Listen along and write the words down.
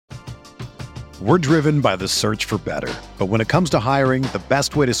We're driven by the search for better. But when it comes to hiring, the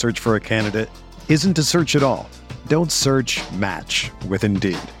best way to search for a candidate isn't to search at all. Don't search, match with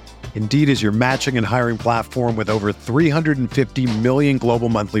Indeed. Indeed is your matching and hiring platform with over 350 million global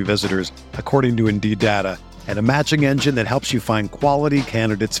monthly visitors, according to Indeed data, and a matching engine that helps you find quality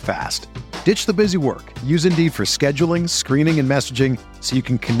candidates fast. Ditch the busy work. Use Indeed for scheduling, screening, and messaging so you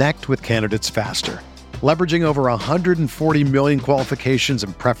can connect with candidates faster. Leveraging over 140 million qualifications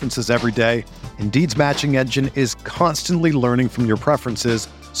and preferences every day, Indeed's matching engine is constantly learning from your preferences,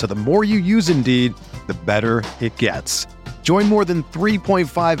 so the more you use Indeed, the better it gets. Join more than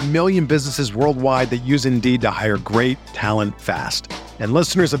 3.5 million businesses worldwide that use Indeed to hire great talent fast. And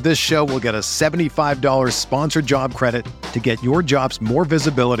listeners of this show will get a $75 sponsored job credit to get your jobs more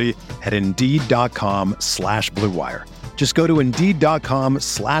visibility at Indeed.com/Blue Wire. Just go to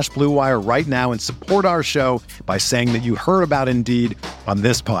Indeed.com/Blue Wire right now and support our show by saying that you heard about Indeed on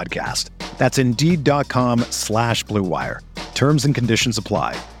this podcast. That's Indeed.com/Blue Wire. Terms and conditions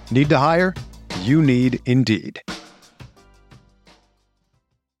apply. Need to hire? You need Indeed.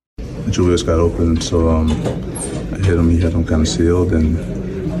 Julius got open, so I hit him. He had him kind of sealed, and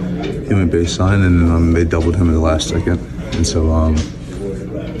he went baseline, and then they doubled him in the last second. And so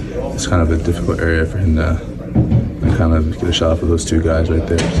it's kind of a difficult area for him to kind of get a shot for those two guys right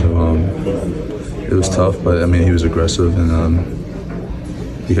there. So it was tough, but I mean, he was aggressive,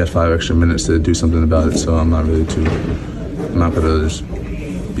 and he got 5 extra minutes to do something about it. So I'm not going to just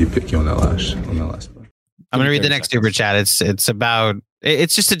be picky on that last part. I'm going to read the next super chat. It's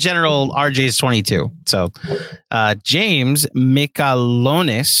just a general RJ's 22. So James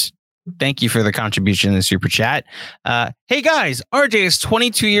Mikalonis, thank you for the contribution in the super chat. Hey guys, RJ is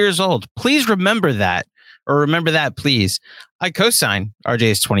 22 years old. Please remember that. Or remember that, please. I co-sign RJ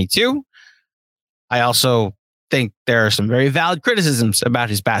is 22. I also think there are some very valid criticisms about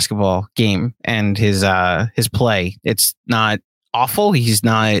his basketball game and his play. It's not awful. He's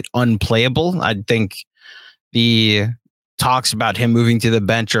not unplayable. I think the talks about him moving to the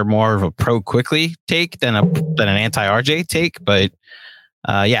bench are more of a pro quickly take than an anti RJ take. But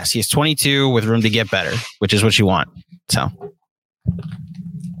yes, he's 22 with room to get better, which is what you want. So,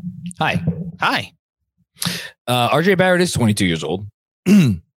 hi. RJ Barrett is 22 years old.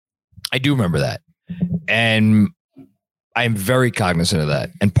 I do remember that. And I'm very cognizant of that.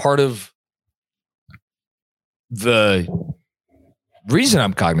 And part of the reason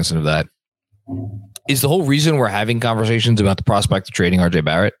I'm cognizant of that is the whole reason we're having conversations about the prospect of trading RJ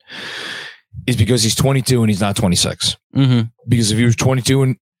Barrett is because he's 22 and he's not 26. Mm-hmm. Because if he was 22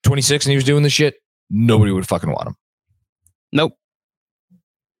 and 26 and he was doing this shit, nobody would fucking want him. Nope.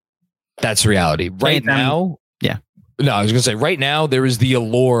 That's reality. Right now. Yeah. No, I was going to say right now, there is the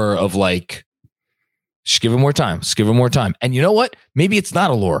allure of like, just give him more time. Just give him more time. And you know what? Maybe it's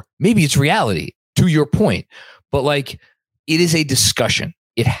not allure. Maybe it's reality, to your point. But like, it is a discussion.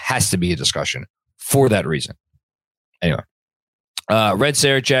 It has to be a discussion for that reason. Anyway. Red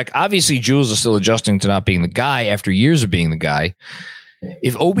Sarachek. Obviously, Jules is still adjusting to not being the guy after years of being the guy.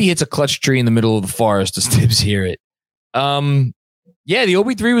 If Obi hits a clutch tree in the middle of the forest, does Tibbs hear it? Yeah, the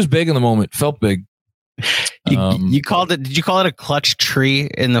Obi 3 was big in the moment. Felt big. You called it? Did you call it a clutch tree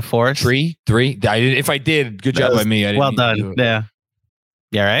in the forest? Three. If I did, good job by me. I didn't well done. Yeah.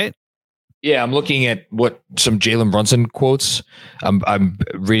 Yeah. Right. Yeah, I'm looking at what some Jalen Brunson quotes. I'm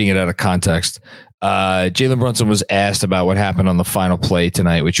reading it out of context. Jalen Brunson was asked about what happened on the final play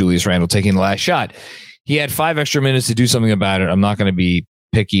tonight with Julius Randle taking the last shot. He had 5 extra minutes to do something about it. I'm not going to be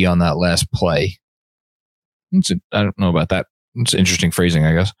picky on that last play. I don't know about that. It's interesting phrasing,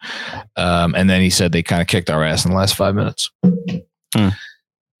 I guess. And then he said they kind of kicked our ass in the last 5 minutes.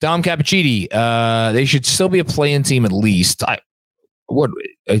 Dom Cappuccini, they should still be a play-in team at least. What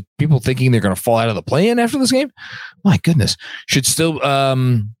are people thinking they're going to fall out of the play-in after this game? My goodness, should still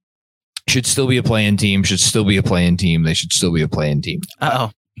be a play-in team. Should still be a play-in team. They should still be a play-in team.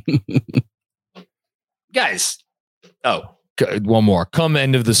 Guys. Oh, one more. Come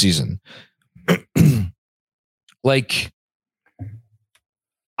end of the season, like.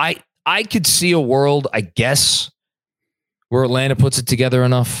 I could see a world, I guess, where Atlanta puts it together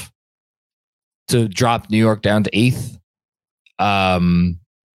enough to drop New York down to 8th.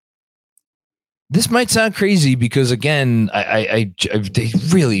 This might sound crazy because, again, they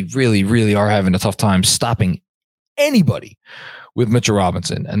really, really, really are having a tough time stopping anybody with Mitchell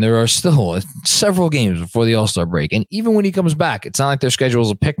Robinson. And there are still several games before the All-Star break. And even when he comes back, it's not like their schedule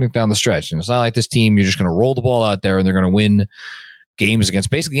is a picnic down the stretch. And it's not like this team, you're just going to roll the ball out there and they're going to win games against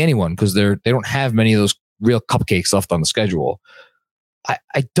basically anyone because they don't have many of those real cupcakes left on the schedule. I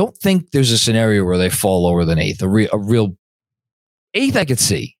don't think there's a scenario where they fall lower than 8th. A real 8th I could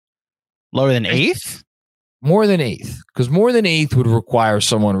see. Lower than 8th? More than 8th, because more than 8th would require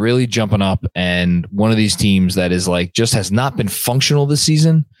someone really jumping up, and one of these teams that is like just has not been functional this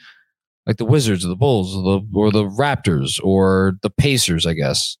season, like the Wizards or the Bulls or the Raptors or the Pacers, I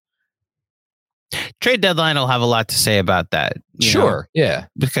guess. Trade deadline will have a lot to say about that. Sure. Yeah.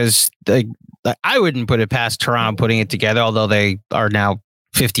 Because I wouldn't put it past Toronto putting it together, although they are now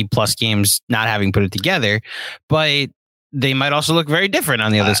 50 plus games not having put it together. But they might also look very different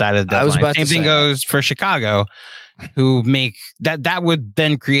on the other side of the deadline. Same thing goes for Chicago, who make that would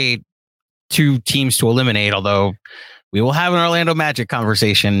then create 2 teams to eliminate, although we will have an Orlando Magic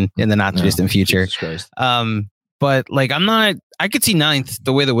conversation in the not too distant future. But like, I could see 9th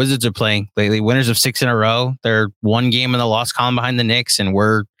the way the Wizards are playing lately. Winners of 6 in a row. They're 1 game in the loss column behind the Knicks, and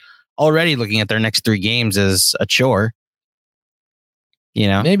we're already looking at their next 3 games as a chore.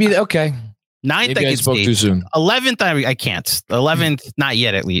 Maybe okay. 9th, maybe I spoke too soon. 11th, I can't. 11th, not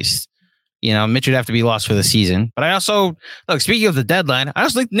yet, at least. Mitch would have to be lost for the season. But I also speaking of the deadline, I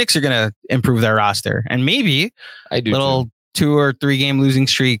also think the Knicks are going to improve their roster, and maybe I do little 2 or 3 game losing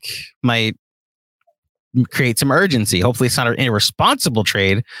streak might create some urgency. Hopefully, it's not an irresponsible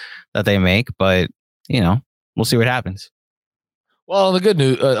trade that they make, but we'll see what happens. Well, on the good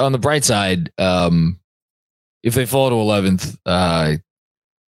news, on the bright side, if they fall to 11th,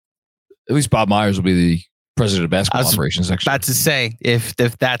 at least Bob Myers will be the president of basketball operations next year. About to say, if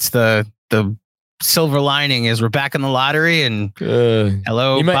that's the silver lining, is we're back in the lottery, and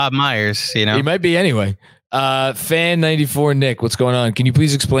hello, Bob Myers. He might be anyway. Fan 94 Nick, what's going on? Can you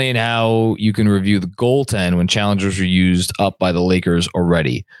please explain how you can review the goaltend when challengers are used up by the Lakers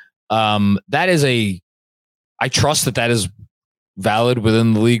already? That is I trust that is valid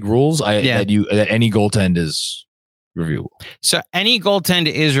within the league rules. That any goaltend is reviewable. So any goaltend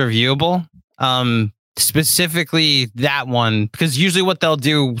is reviewable. Specifically that one, because usually what they'll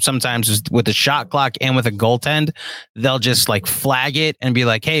do sometimes is with the shot clock and with a goaltend, they'll just like flag it and be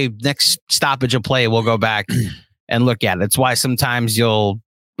like, hey, next stoppage of play, we'll go back and look at it. It's why sometimes you'll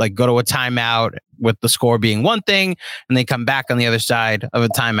like go to a timeout with the score being one thing, and they come back on the other side of a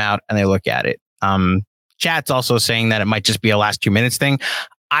timeout and they look at it. Chat's also saying that it might just be a last 2 minutes thing.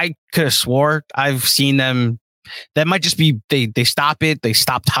 I could have swore I've seen them. That might just be they stop it. They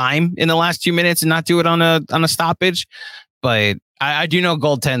stop time in the last 2 minutes and not do it on a stoppage. But I do know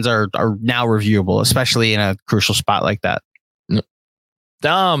goaltends are now reviewable, especially in a crucial spot like that.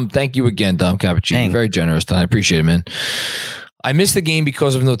 Dom, thank you again, Dom Cappuccino. Very generous, Don. I appreciate it, man. I missed the game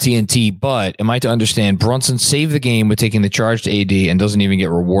because of no TNT, but am I to understand Brunson saved the game with taking the charge to AD and doesn't even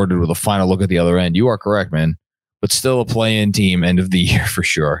get rewarded with a final look at the other end? You are correct, man. But still a play-in team end of the year for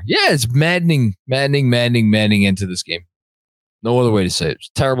sure. Yeah, it's maddening into this game. No other way to say it.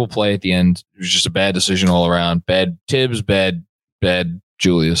 It's terrible play at the end. It was just a bad decision all around. Bad Tibbs, bad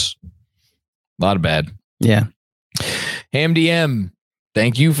Julius. A lot of bad. Yeah. Ham DM,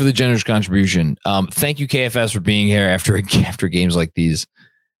 thank you for the generous contribution. Thank you, KFS, for being here after games like these.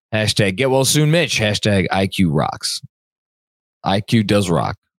 Hashtag get well soon, Mitch. Hashtag IQ rocks. IQ does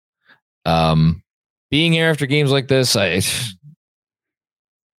rock. Being here after games like this, I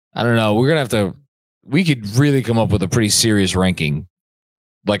don't know. We could really come up with a pretty serious ranking,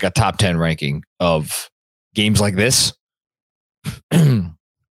 like a top 10 ranking of games like this.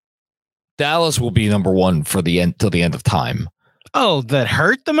 Dallas will be number 1 for the end till the end of time. Oh, that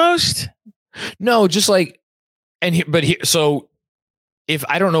hurt the most? No, just like, so if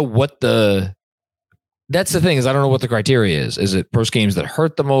I don't know what that's the thing is I don't know what the criteria is. Is it post games that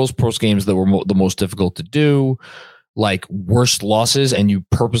hurt the most, post games that were the most difficult to do, like worst losses, and you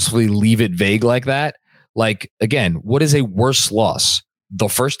purposefully leave it vague like that? Like, again, what is a worse loss? The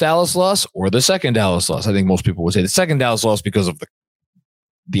first Dallas loss or the second Dallas loss? I think most people would say the second Dallas loss because of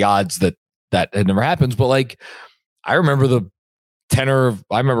the odds that had never happens. But like, I remember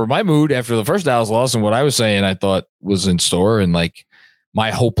I remember my mood after the first Dallas loss and what I was saying I thought was in store, and like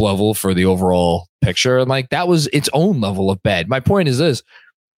my hope level for the overall picture. And like, that was its own level of bad. My point is this: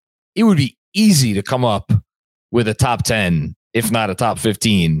 it would be easy to come up with a top 10, if not a top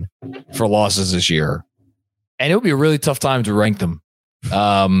 15 for losses this year. And it would be a really tough time to rank them.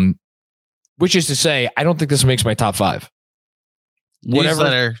 Which is to say, I don't think this makes my top 5.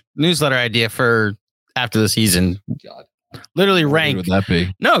 Newsletter idea for after the season. God. Literally rank. What would that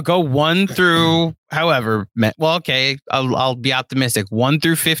be? No, go 1 through however. Well, okay, I'll be optimistic. 1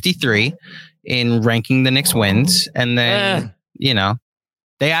 through 53 in ranking the Knicks wins, and then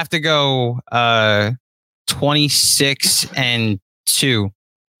they have to go 26 and 2.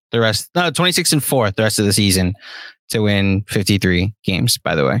 The rest, 26 and 4 the rest of the season to win 53 games.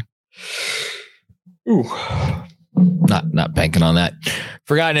 By the way. Ooh. Not banking on that.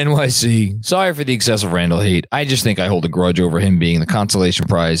 Forgotten NYC. Sorry for the excessive Randall hate. I just think I hold a grudge over him being the consolation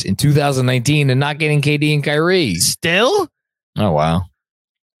prize in 2019 and not getting KD and Kyrie. Still? Oh wow.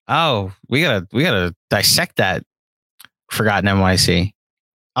 Oh, we gotta dissect that. Forgotten NYC.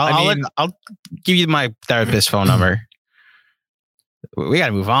 I'll give you my therapist's phone number. We got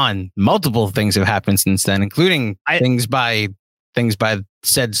to move on. Multiple things have happened since then, including things by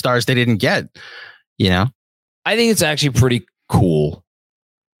said stars they didn't get. I think it's actually pretty cool.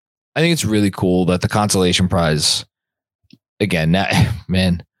 I think it's really cool that the consolation prize, again,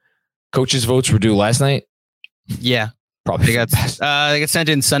 man, coaches' votes were due last night. Yeah, probably they got sent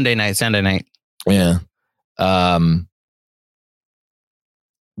in Sunday night. Yeah.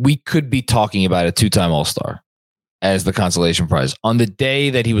 We could be talking about a 2-time All-Star as the consolation prize. On the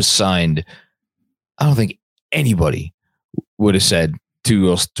day that he was signed, I don't think anybody would have said two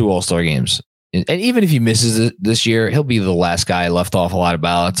All-Star games. And even if he misses it this year, he'll be the last guy left off a lot of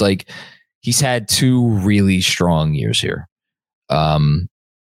ballots. Like, he's had 2 really strong years here. And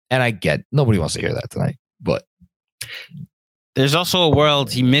I get nobody wants to hear that tonight, but there's also a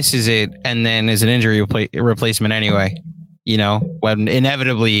world he misses it and then is an injury replacement anyway. When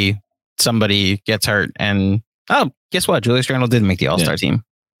inevitably somebody gets hurt and guess what? Julius Randle didn't make the All-Star team.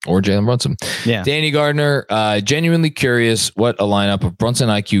 Or Jalen Brunson. Yeah. Danny Gardner, genuinely curious what a lineup of Brunson,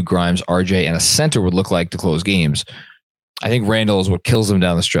 IQ, Grimes, RJ, and a center would look like to close games. I think Randle is what kills them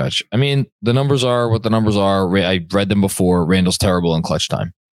down the stretch. I mean, the numbers are what the numbers are. I read them before. Randle's terrible in clutch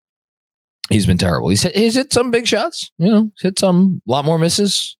time. He's been terrible. He's hit some big shots. Hit some, a lot more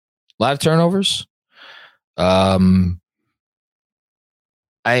misses, a lot of turnovers. Again,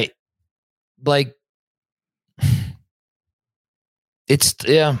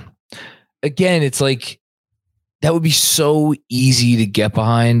 it's like that would be so easy to get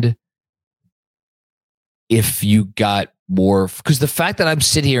behind if you got more. Because the fact that I'm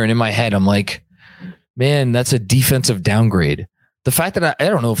sitting here and in my head, I'm like, man, that's a defensive downgrade. The fact that I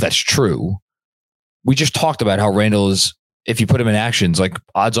don't know if that's true. We just talked about how Randle is, if you put him in actions, like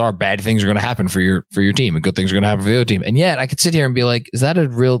odds are bad things are going to happen for your team and good things are going to happen for the other team. And yet I could sit here and be like, is that a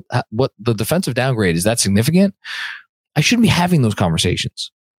real, what the defensive downgrade? Is that significant? I shouldn't be having those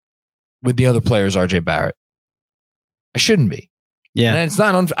conversations with the other players, RJ Barrett. I shouldn't be. Yeah. And it's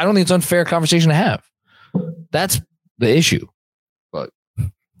not, I don't think it's unfair conversation to have. That's the issue. But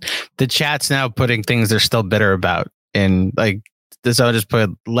the chat's now putting things they're still bitter about. And like this, I just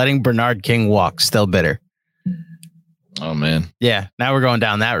put letting Bernard King walk, still bitter. Oh man. Yeah. Now we're going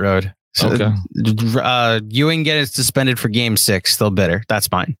down that road. So, okay. Ewing getting suspended for game 6, still bitter. That's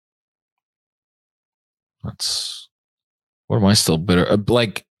fine. What am I still bitter?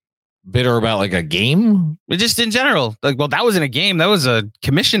 Bitter about like a game? But just in general. Like, well, that wasn't a game. That was a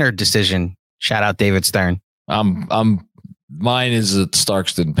commissioner decision. Shout out David Stern. Mine is that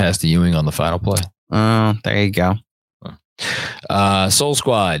Starks didn't pass to Ewing on the final play. Oh, there you go. Soul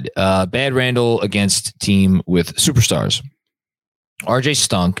Squad. Bad Randle against team with superstars. RJ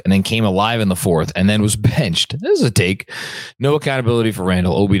stunk and then came alive in the 4th and then was benched. This is a take. No accountability for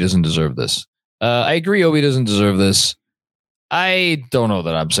Randle. Obi doesn't deserve this. I agree. Obi doesn't deserve this. I don't know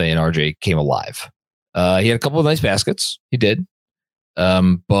that I'm saying RJ came alive. He had a couple of nice baskets. He did.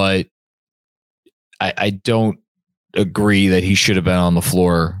 But I don't agree that he should have been on the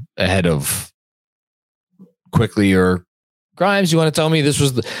floor ahead of Quickly or Grimes. You want to tell me this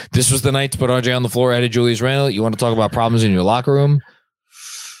was the night to put RJ on the floor ahead of Julius Randle? You want to talk about problems in your locker room?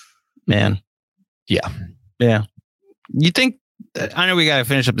 Man. Yeah. You think, I know we got to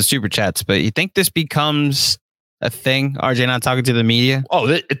finish up the super chats, but you think this becomes a thing? RJ not talking to the media?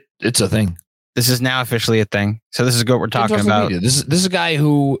 Oh, it's a thing. This is now officially a thing. So this is what we're talking about. This is a guy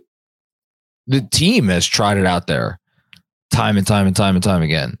who the team has tried it out there time and time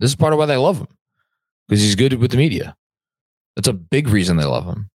again. This is part of why they love him, because he's good with the media. That's a big reason they love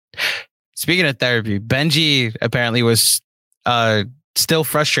him. Speaking of therapy, Benji apparently was still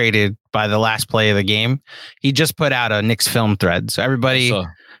frustrated by the last play of the game. He just put out a Knicks film thread. So everybody,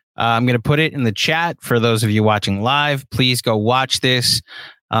 I'm going to put it in the chat for those of you watching live. Please go watch this.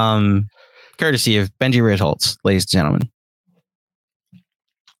 Courtesy of Benji Ritholtz, ladies and gentlemen.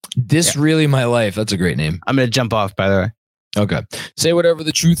 This Really My Life. That's a great name. I'm going to jump off, by the way. Okay. Say whatever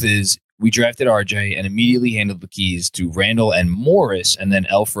the truth is. We drafted RJ and immediately handed the keys to Randle and Morris and then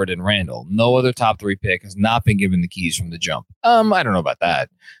Elfrid and Randle. No other top 3 pick has not been given the keys from the jump. I don't know about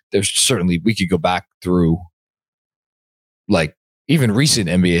that. There's certainly, we could go back through like even recent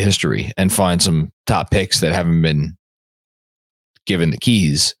NBA history and find some top picks that haven't been given the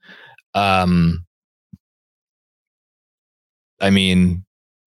keys. I mean,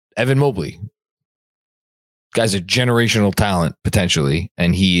 Evan Mobley Guy's a generational talent potentially,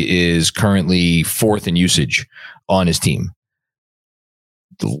 and he is currently 4th in usage on his team.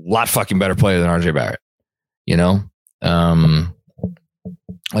 A lot fucking better player than RJ Barrett, you know?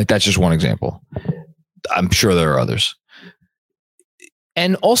 Like that's just one example. I'm sure there are others.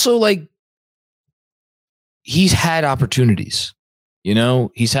 And also like he's had opportunities, you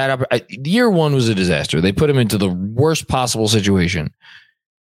know, year 1 was a disaster. They put him into the worst possible situation.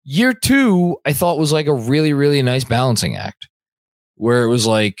 Year 2, I thought was like a really, really nice balancing act where it was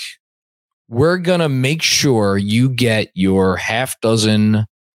like, we're going to make sure you get your half dozen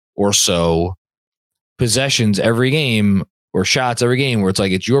or so possessions every game or shots every game where it's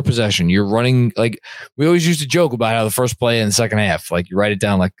like, it's your possession. You're running. Like we always used to joke about how the first play in the second half, like you write it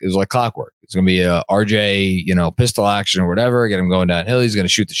down, like it was like clockwork. It's going to be a RJ, you know, pistol action or whatever. Get him going downhill. He's going to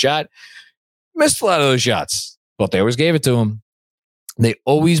shoot the shot. Missed a lot of those shots, but they always gave it to him. They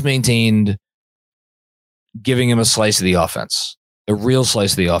always maintained giving him a slice of the offense, a real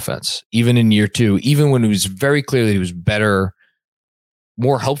slice of the offense, even in year 2, even when it was very clear that he was better,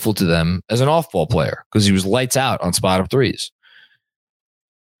 more helpful to them as an off-ball player because he was lights out on spot-up threes.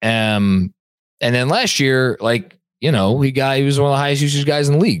 And then last year, like, you know, he was one of the highest usage guys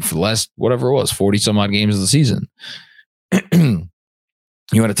in the league for the last, whatever it was, 40 some odd games of the season. You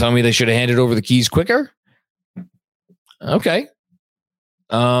want to tell me they should have handed over the keys quicker? Okay.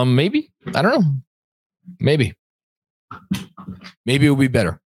 Maybe. I don't know. Maybe it will be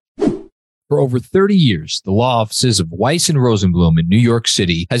better. For over 30 years, the law offices of Weiss and Rosenblum in New York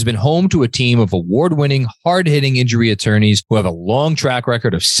City has been home to a team of award-winning, hard-hitting injury attorneys who have a long track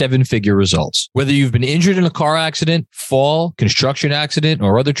record of 7-figure results. Whether you've been injured in a car accident, fall, construction accident,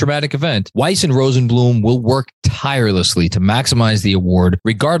 or other traumatic event, Weiss and Rosenblum will work tirelessly to maximize the award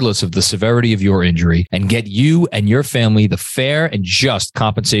regardless of the severity of your injury and get you and your family the fair and just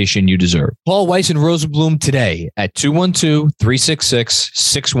compensation you deserve. Call Weiss and Rosenblum today at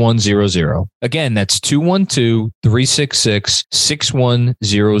 212-366-6100. Again, that's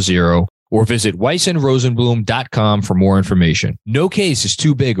 212-366-6100 or visit weissandrosenblum.com for more information. No case is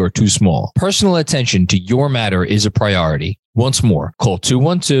too big or too small. Personal attention to your matter is a priority. Once more, call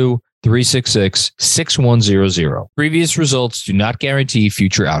 212-366-6100. Previous results do not guarantee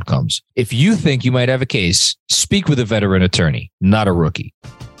future outcomes. If you think you might have a case, speak with a veteran attorney, not a rookie.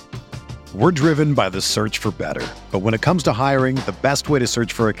 We're driven by the search for better. But when it comes to hiring, the best way to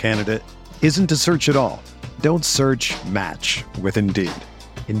search for a candidate isn't to search at all. Don't search, match with Indeed.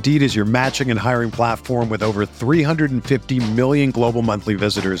 Indeed is your matching and hiring platform with over 350 million global monthly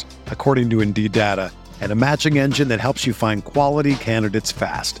visitors, according to Indeed data, and a matching engine that helps you find quality candidates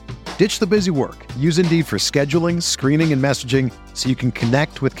fast. Ditch the busy work. Use Indeed for scheduling, screening, and messaging so you can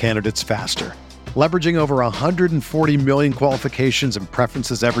connect with candidates faster. Leveraging over 140 million qualifications and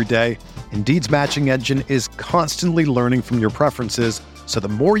preferences every day, Indeed's matching engine is constantly learning from your preferences, so the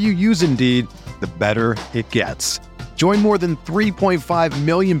more you use Indeed, the better it gets. Join more than 3.5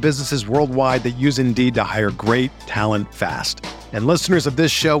 million businesses worldwide that use Indeed to hire great talent fast. And listeners of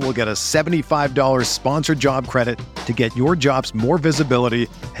this show will get a $75 sponsored job credit to get your jobs more visibility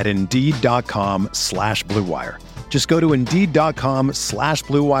at Indeed.com/Blue Wire. Just go to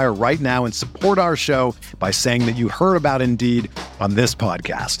Indeed.com/Blue Wire right now and support our show by saying that you heard about Indeed on this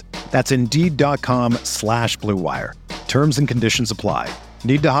podcast. That's Indeed.com/Blue Wire. Terms and conditions apply.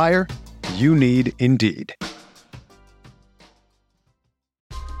 Need to hire? You need Indeed.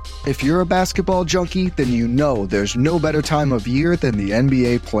 If you're a basketball junkie, then you know there's no better time of year than the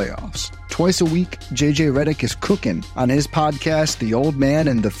NBA playoffs. Twice a week, JJ Redick is cooking on his podcast, The Old Man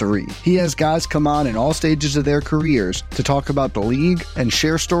and the Three. He has guys come on in all stages of their careers to talk about the league and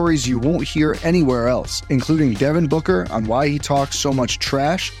share stories you won't hear anywhere else, including Devin Booker on why he talks so much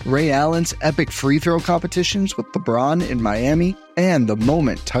trash, Ray Allen's epic free throw competitions with LeBron in Miami, and the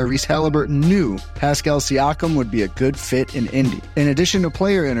moment Tyrese Halliburton knew Pascal Siakam would be a good fit in Indy. In addition to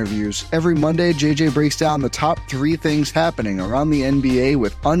player interviews, every Monday JJ breaks down the top 3 things happening around the NBA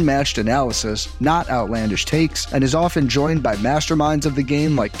with unmatched analysis, not outlandish takes, and is often joined by masterminds of the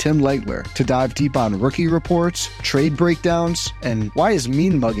game like Tim Legler to dive deep on rookie reports, trade breakdowns, and why is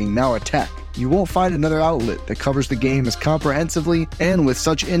mean mugging now a tech? You won't find another outlet that covers the game as comprehensively and with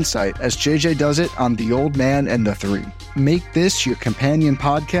such insight as JJ does it on The Old Man and the Three. Make this your companion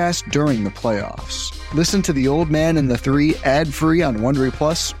podcast during the playoffs. Listen to The Old Man and the Three ad-free on Wondery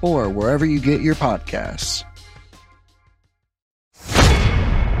Plus or wherever you get your podcasts.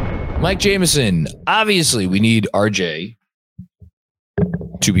 Mike Jameson, obviously we need RJ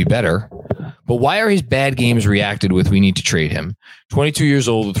to be better, but why are his bad games reacted with we need to trade him? 22 years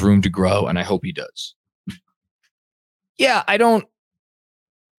old with room to grow, and I hope he does. Yeah, I don't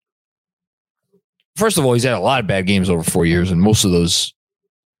first of all, he's had a lot of bad games over 4 years, and most of those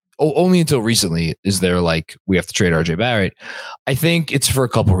only until recently is there like we have to trade RJ Barrett. I think it's for a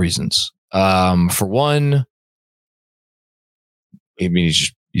couple reasons. For one, I mean,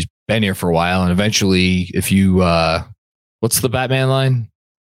 he's been here for a while, and eventually, if you what's the Batman line,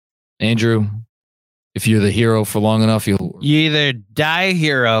 Andrew? If you're the hero for long enough, you either die a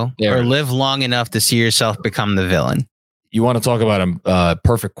hero or live long enough to see yourself become the villain. You want to talk about a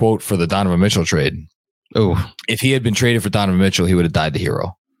perfect quote for the Donovan Mitchell trade? Oh, if he had been traded for Donovan Mitchell, he would have died the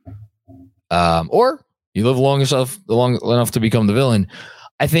hero. Or you live long enough to become the villain.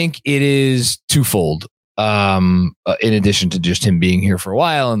 I think it is twofold. In addition to just him being here for a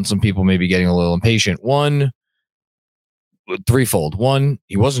while and some people maybe getting a little impatient. Threefold. One,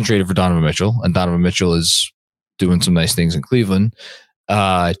 he wasn't traded for Donovan Mitchell, and Donovan Mitchell is doing some nice things in Cleveland.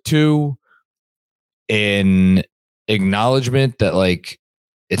 Two, an acknowledgement that like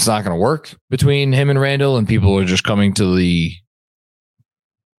it's not going to work between him and Randall, and people are just coming to the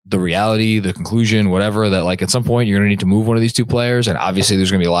reality, the conclusion, whatever, that like at some point you're going to need to move one of these two players. And obviously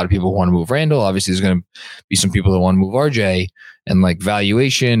there's going to be a lot of people who want to move Randall. Obviously there's going to be some people that want to move RJ, and like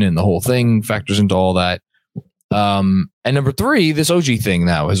valuation and the whole thing factors into all that. And number three, this OG thing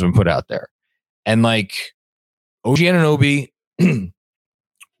now has been put out there, and like OG Anunoby,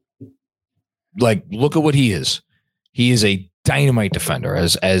 like look at what he is. He is a dynamite defender,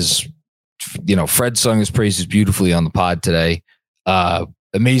 as you know, Fred sung his praises beautifully on the pod today.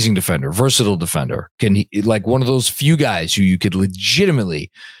 Amazing defender, versatile defender. Can he, like one of those few guys who you could legitimately,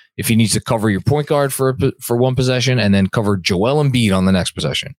 if he needs to cover your point guard for one possession and then cover Joel Embiid on the next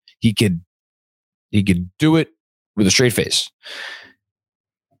possession, he could do it with a straight face.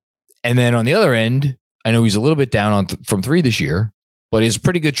 And then on the other end, I know he's a little bit down from three this year, but he has a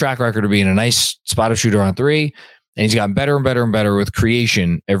pretty good track record of being a nice spot-up shooter on three, and he's gotten better and better and better with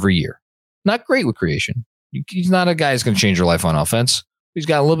creation every year. Not great with creation. He's not a guy who's going to change your life on offense. He's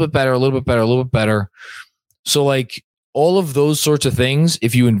got a little bit better, a little bit better, a little bit better. So like all of those sorts of things,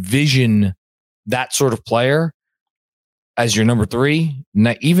 if you envision that sort of player as your number three,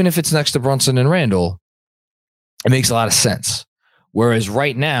 even if it's next to Brunson and Randall, it makes a lot of sense. Whereas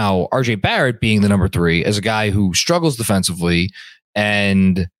right now, RJ Barrett being the number three as a guy who struggles defensively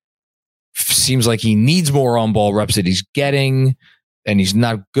and seems like he needs more on-ball reps that he's getting, and he's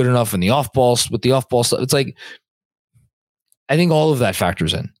not good enough in the off-ball with the off-ball stuff. It's like, I think all of that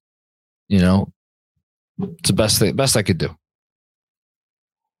factors in. You know, it's the best I could do.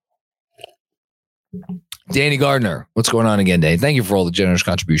 Danny Gardner, what's going on again, Danny? Thank you for all the generous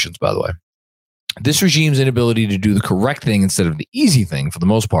contributions, by the way. This regime's inability to do the correct thing instead of the easy thing, for the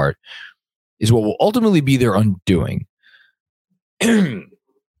most part, is what will ultimately be their undoing.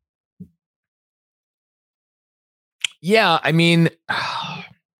 Yeah, I mean,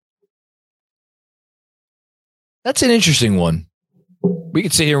 that's an interesting one. We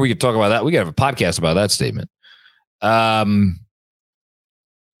could sit here and we could talk about that. We could have a podcast about that statement. I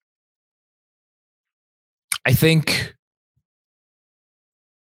think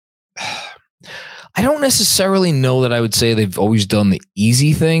I don't necessarily know that I would say they've always done the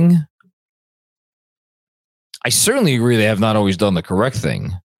easy thing. I certainly agree they have not always done the correct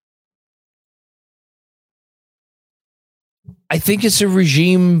thing. I think it's a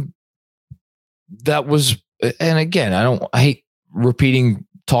regime that was, and again, I hate repeating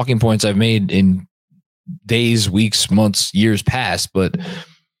talking points I've made in days, weeks, months, years past, but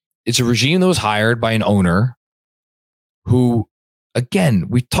it's a regime that was hired by an owner who, again,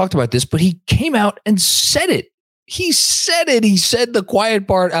 we talked about this, but he came out and said it. He said it. He said the quiet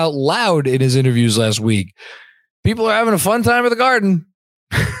part out loud in his interviews last week. People are having a fun time at the Garden.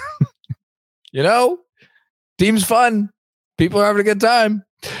 You know, team's fun. People are having a good time.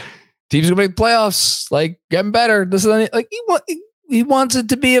 Teams gonna make playoffs, like getting better. This is like he wants it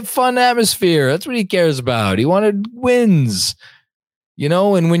to be a fun atmosphere. That's what he cares about. He wanted wins, you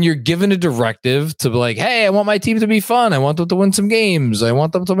know. And when you're given a directive to be like, "Hey, I want my team to be fun. I want them to win some games. I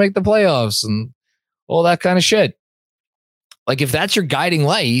want them to make the playoffs," and all that kind of shit. Like if that's your guiding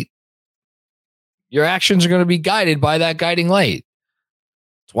light, your actions are going to be guided by that guiding light.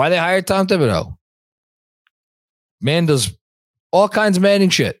 That's why they hired Tom Thibodeau. Man does all kinds of manning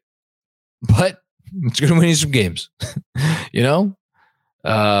shit, but it's going to win you some games, you know?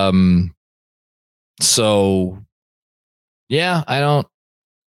 So yeah, and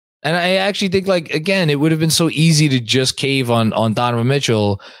I actually think, like, again, it would have been so easy to just cave on Donovan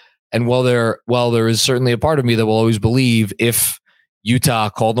Mitchell. And while there is certainly a part of me that will always believe if Utah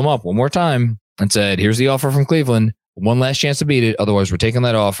called them up one more time and said, here's the offer from Cleveland, one last chance to beat it, otherwise we're taking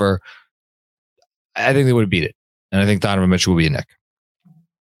that offer, I think they would have beat it. And I think Donovan Mitchell will be a Knick.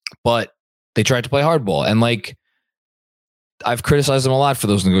 But They tried to play hardball. And like, I've criticized them a lot for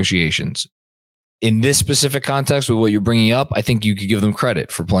those negotiations. In this specific context with what you're bringing up, I think you could give them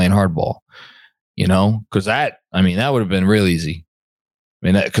credit for playing hardball, because that would have been real easy.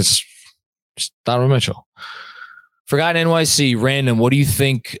 Because Donovan Mitchell. Forgotten NYC, random. What do you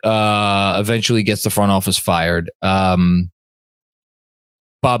think eventually gets the front office fired? Bob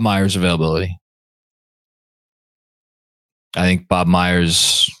Myers' availability. I think Bob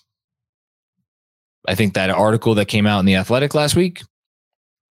Myers, I think that article that came out in The Athletic last week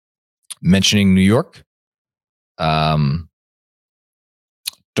mentioning New York, don't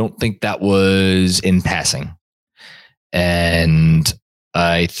think that was in passing. And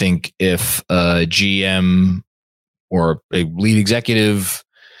I think if a GM or a lead executive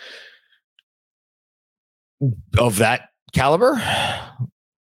of that caliber,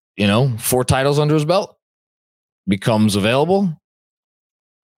 4 titles under his belt, becomes available,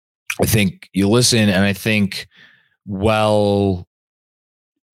 I think you listen, and I think, well,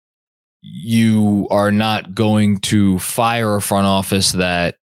 you are not going to fire a front office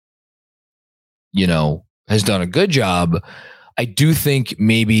that, has done a good job. I do think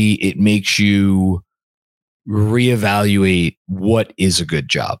maybe it makes you reevaluate what is a good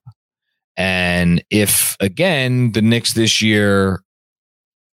job. And if, again, the Knicks this year,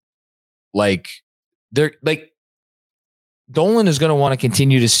 Dolan is going to want to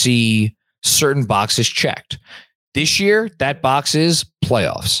continue to see certain boxes checked. This year, that box is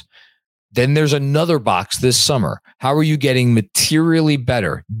playoffs. Then there's another box this summer. How are you getting materially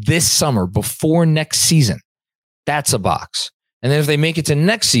better this summer before next season? That's a box. And then if they make it to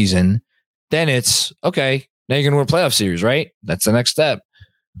next season, then it's, okay, now you're going to win a playoff series, right? That's the next step.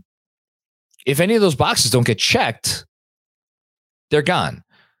 If any of those boxes don't get checked, they're gone.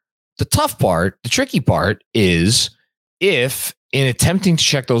 The tough part, the tricky part is if in attempting to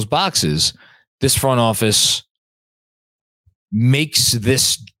check those boxes, this front office makes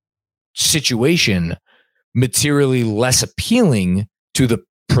this situation materially less appealing to the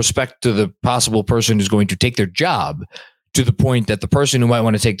the possible person who's going to take their job, to the point that the person who might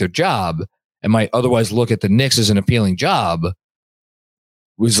want to take their job and might otherwise look at the Knicks as an appealing job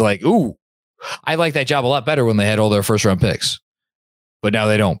was like, ooh, I like that job a lot better when they had all their first round picks. But now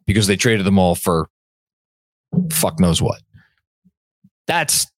they don't, because they traded them all for fuck knows what.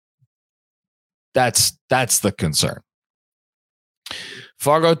 That's the concern.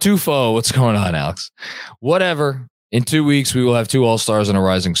 Fargo Tufo, what's going on, Alex? Whatever. In 2 weeks, we will have 2 All-Stars and a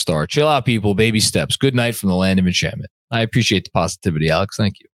rising star. Chill out, people. Baby steps. Good night from the land of enchantment. I appreciate the positivity, Alex.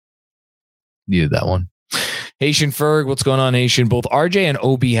 Thank you. Needed that one. Haitian Ferg, what's going on, Haitian? Both RJ and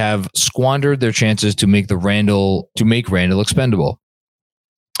Obi have squandered their chances to make Randall expendable.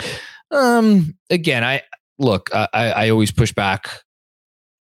 Again, I always push back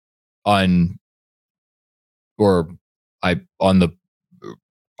on the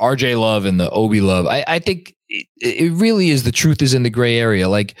RJ love and the Obi love. I think it really is, the truth is in the gray area.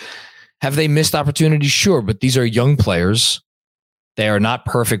 Like, have they missed opportunities? Sure, but these are young players. They are not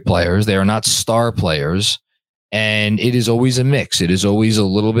perfect players. They are not star players. And it is always a mix. It is always a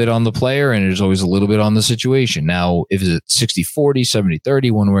little bit on the player, and it is always a little bit on the situation. Now, if it's 60-40,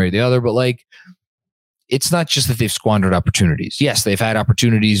 70-30, one way or the other, but like, it's not just that they've squandered opportunities. Yes, they've had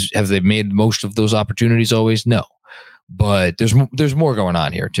opportunities. Have they made most of those opportunities always? No. But there's more going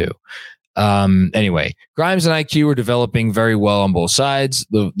on here too. Anyway, Grimes and IQ are developing very well on both sides.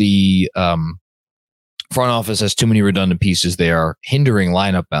 The front office has too many redundant pieces. They are hindering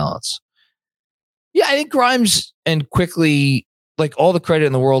lineup balance. Yeah, I think Grimes and Quickley, like, all the credit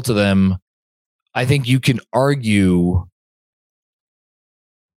in the world to them. I think you can argue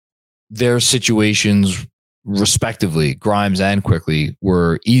their situations respectively, Grimes and Quickley,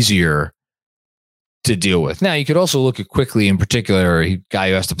 were easier to deal with. Now, you could also look at Quickley in particular, a guy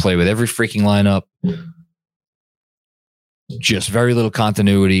who has to play with every freaking lineup. Just very little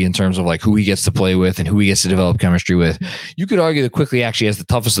continuity in terms of like who he gets to play with and who he gets to develop chemistry with. You could argue that Quickley actually has the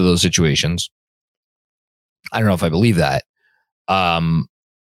toughest of those situations. I don't know if I believe that. I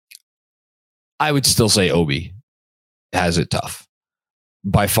would still say Obi has it tough.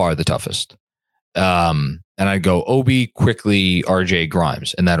 By far the toughest. And I'd go Obi, Quickley, RJ,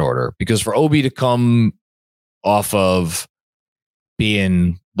 Grimes in that order. Because for Obi to come off of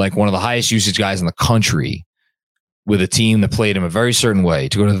being like one of the highest usage guys in the country with a team that played him a very certain way,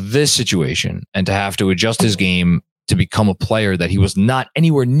 to go to this situation and to have to adjust his game to become a player that he was not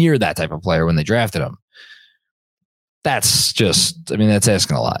anywhere near that type of player when they drafted him. That's just, that's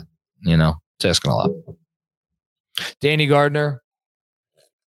asking a lot. It's asking a lot. Danny Gardner.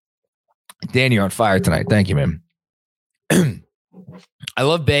 Danny, you're on fire tonight. Thank you, man. I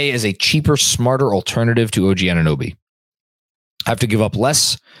love Bey as a cheaper, smarter alternative to OG Anunoby. I have to give up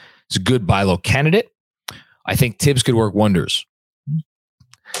less. It's a good buy low candidate. I think Tibbs could work wonders.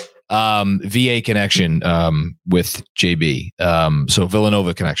 VA connection with JB. So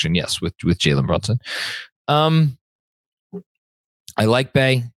Villanova connection, yes, with Jalen Brunson. I like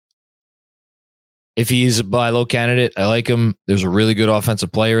Bey. If he is a buy low candidate, I like him. There's a really good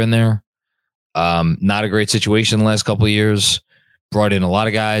offensive player in there. Not a great situation the last couple of years. Brought in a lot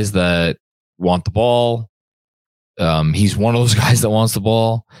of guys that want the ball. He's one of those guys that wants the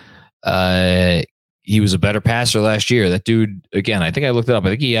ball. He was a better passer last year. That dude, again, I think I looked it up. I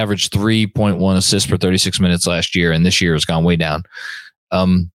think he averaged 3.1 assists per 36 minutes last year, and this year has gone way down.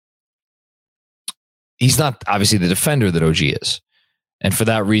 He's not obviously the defender that OG is. And for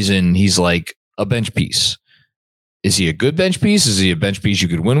that reason, he's like a bench piece. Is he a good bench piece? Is he a bench piece you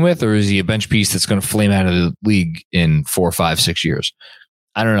could win with? Or is he a bench piece that's going to flame out of the league in 4, 5, 6 years?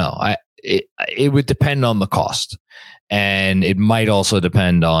 I don't know. It would depend on the cost. And it might also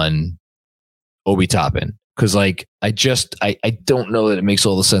depend on Obi Toppin. Because like I don't know that it makes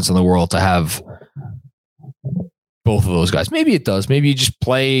all the sense in the world to have both of those guys. Maybe it does. Maybe you just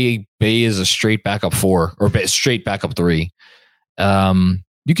play Bey as a straight backup 4 or straight backup 3.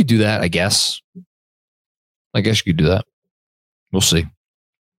 You could do that, I guess. I guess you could do that. We'll see.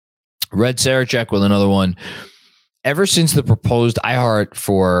 Red Sarachek with another one. Ever since the proposed iHeart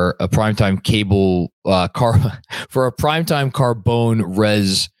for a primetime cable for a primetime Carbone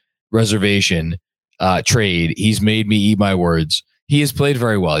reservation trade, he's made me eat my words. He has played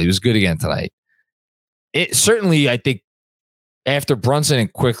very well. He was good again tonight. It certainly, I think, after Brunson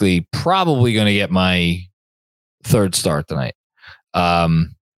and Quickly, probably going to get my third start tonight.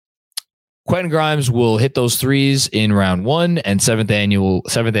 Quentin Grimes will hit those threes in round 1, and 7th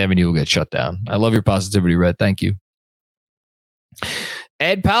Avenue will get shut down. I love your positivity, Red. Thank you.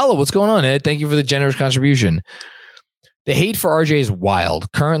 Ed Paolo, what's going on, Ed? Thank you for the generous contribution. The hate for RJ is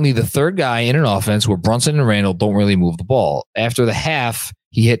wild. Currently the third guy in an offense where Brunson and Randall don't really move the ball. After the half,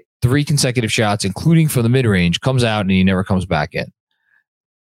 he hit 3 consecutive shots, including from the mid-range, comes out, and he never comes back in.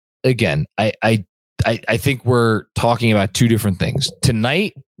 Again, I think we're talking about 2 different things.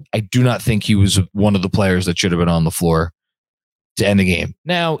 Tonight, I do not think he was one of the players that should have been on the floor to end the game.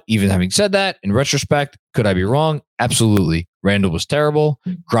 Now, even having said that, in retrospect, could I be wrong? Absolutely. Randall was terrible.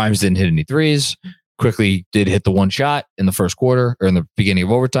 Grimes didn't hit any threes. Quickly did hit the one shot in the first quarter or in the beginning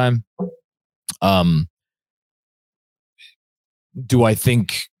of overtime. Do I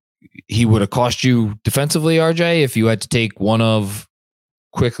think he would have cost you defensively, RJ, if you had to take one of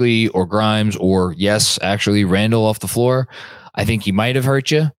Quickly or Grimes or, yes, actually Randall off the floor? I think he might have hurt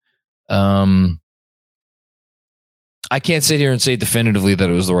you. I can't sit here and say definitively that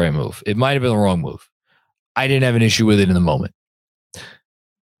it was the right move. It might have been the wrong move. I didn't have an issue with it in the moment.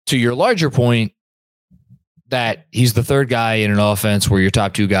 To your larger point, that he's the third guy in an offense where your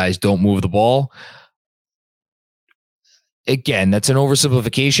top 2 guys don't move the ball. Again, that's an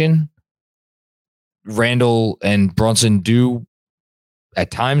oversimplification. Randall and Brunson do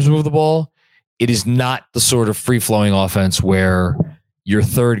at times move the ball. It is not the sort of free-flowing offense where your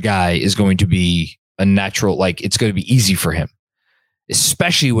third guy is going to be a natural, like it's going to be easy for him,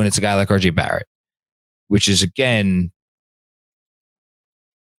 especially when it's a guy like RJ Barrett, which is, again,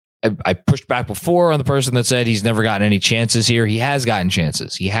 I pushed back before on the person that said he's never gotten any chances here. He has gotten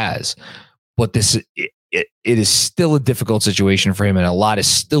chances. He has. But it is still a difficult situation for him, and a lot is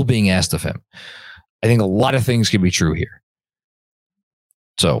still being asked of him. I think a lot of things can be true here.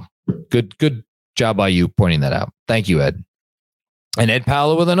 So good job by you pointing that out. Thank you, Ed. And Ed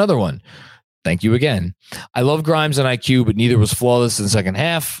Paolo with another one. Thank you again. I love Grimes and IQ, but neither was flawless in the second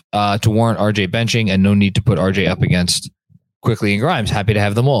half to warrant RJ benching, and no need to put RJ up against Quickly and Grimes. Happy to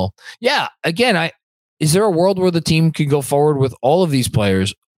have them all. Yeah, again, is there a world where the team could go forward with all of these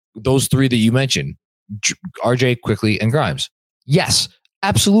players, those 3 that you mentioned, RJ, Quickly, and Grimes? Yes,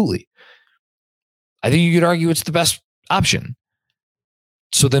 absolutely. I think you could argue it's the best option.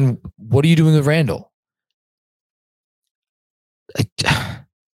 So then what are you doing with Randall? I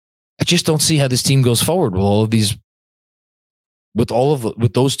just don't see how this team goes forward with all of these, with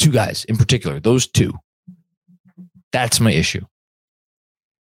those 2 guys in particular, those 2. That's my issue.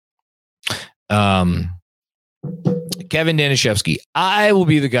 Kevin Danishevsky, I will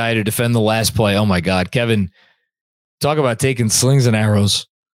be the guy to defend the last play. Oh my God, Kevin, talk about taking slings and arrows.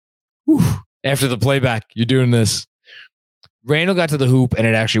 Whew. After the playback, you're doing this. Randall got to the hoop and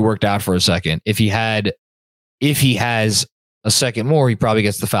it actually worked out for a second. If he has a second more, he probably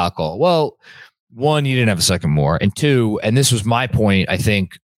gets the foul call. Well, 1, he didn't have a second more. And 2, and this was my point, I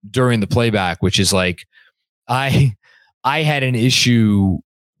think, during the playback, which is like, I I had an issue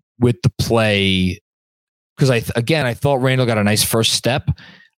with the play because I thought Randall got a nice first step.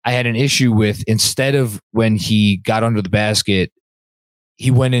 I had an issue with, instead of when he got under the basket,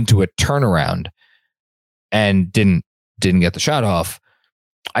 he went into a turnaround and didn't get the shot off.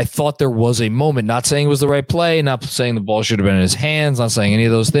 I thought there was a moment, not saying it was the right play, not saying the ball should have been in his hands, not saying any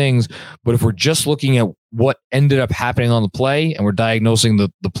of those things. But if we're just looking at what ended up happening on the play and we're diagnosing the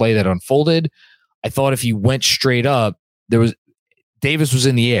play that unfolded, I thought if he went straight up, Davis was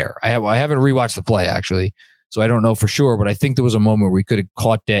in the air. I haven't rewatched the play actually, so I don't know for sure, but I think there was a moment where we could have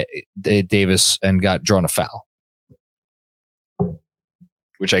caught Davis and got drawn a foul,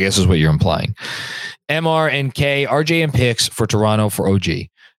 which I guess is what you're implying. MR and K, RJ and picks for Toronto for OG.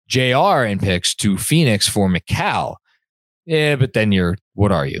 JR and picks to Phoenix for McCall. Yeah, but then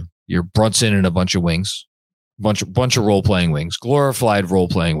what are you? You're Brunson and a bunch of wings. Bunch of role-playing wings. Glorified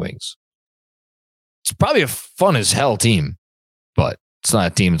role-playing wings. It's probably a fun as hell team, but it's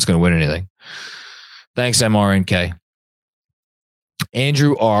not a team that's going to win anything. Thanks, MR and K.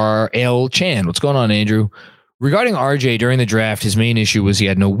 Andrew R. L. Chan. What's going on, Andrew? Regarding RJ during the draft, his main issue was he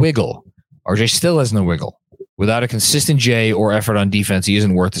had no wiggle. RJ still has no wiggle. Without a consistent J or effort on defense, he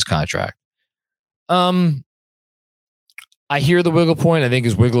isn't worth his contract. I hear the wiggle point. I think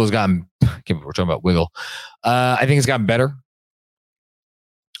his wiggle has gotten... We're talking about wiggle. I think it's gotten better.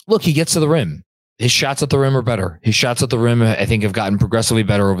 Look, he gets to the rim. His shots at the rim are better. His shots at the rim, I think, have gotten progressively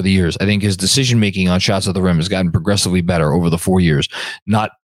better over the years. I think his decision-making on shots at the rim has gotten progressively better over the 4 years.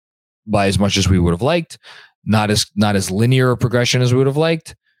 Not by as much as we would have liked. Not as linear a progression as we would have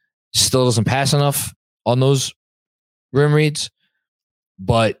liked. Still doesn't pass enough on those rim reads.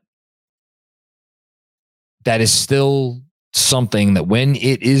 But that is still something that when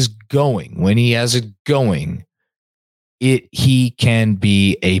he has it going, he can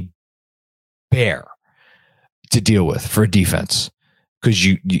be a bear to deal with for defense, because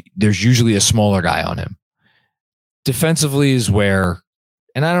there's usually a smaller guy on him. Defensively is where,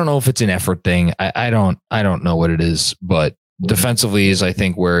 and I don't know if it's an effort thing. I don't know what it is, but defensively is, I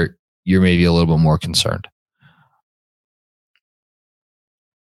think, where you're maybe a little bit more concerned.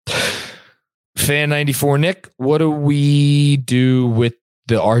 Fan 94 Nick, what do we do with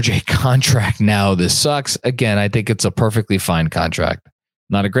the RJ contract now? This sucks. Again, I think it's a perfectly fine contract.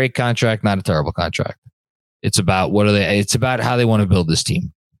 Not a great contract, not a terrible contract. It's about it's about how they want to build this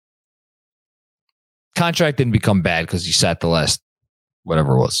team. Contract didn't become bad because he sat the last,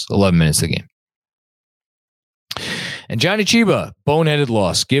 whatever it was, 11 minutes of the game. And Johnny Chiba, boneheaded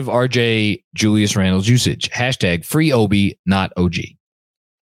loss. Give RJ Julius Randle's usage. Hashtag free Obi, not OG.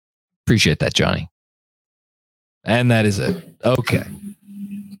 Appreciate that, Johnny. And that is it. Okay.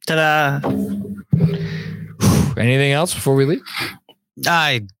 Ta-da. Anything else before we leave?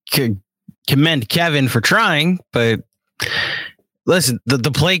 I commend Kevin for trying, but listen,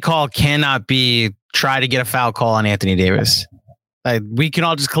 the play call cannot be try to get a foul call on Anthony Davis. We can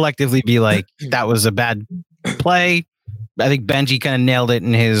all just collectively be like, that was a bad play. I think Benji kind of nailed it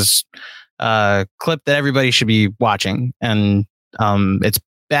in his clip that everybody should be watching. And it's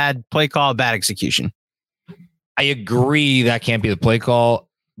bad play call, bad execution. I agree that can't be the play call,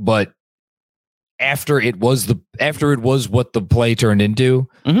 but after it was what the play turned into,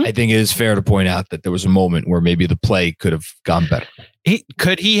 I think it is fair to point out that there was a moment where maybe the play could have gone better.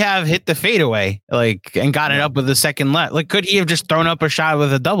 Could he have hit the fadeaway and gotten it up with the second left? Like, could he have just thrown up a shot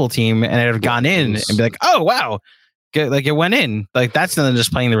with a double team and it have gone in and be like, oh wow, like it went in? Like, that's not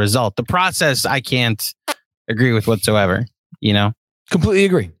just playing the result. The process, I can't agree with whatsoever. You know, completely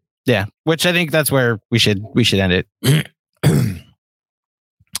agree. Yeah, which I think that's where we should end it.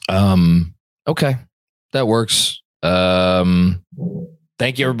 Okay, that works. Thank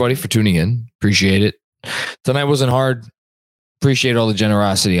you everybody for tuning in. Appreciate it. Tonight wasn't hard. Appreciate all the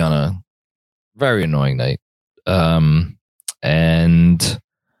generosity on a very annoying night. And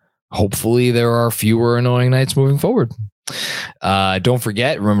hopefully there are fewer annoying nights moving forward. Don't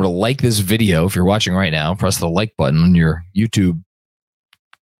forget, remember to like this video. If you're watching right now, press the like button on your YouTube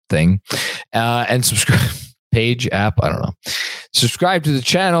thing, and subscribe. Page, app, I don't know. Subscribe to the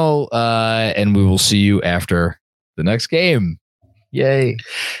channel, and we will see you after the next game. Yay.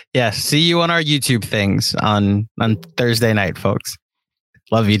 Yeah, see you on our YouTube things on Thursday night, folks.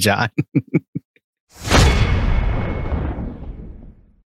 Love you, John.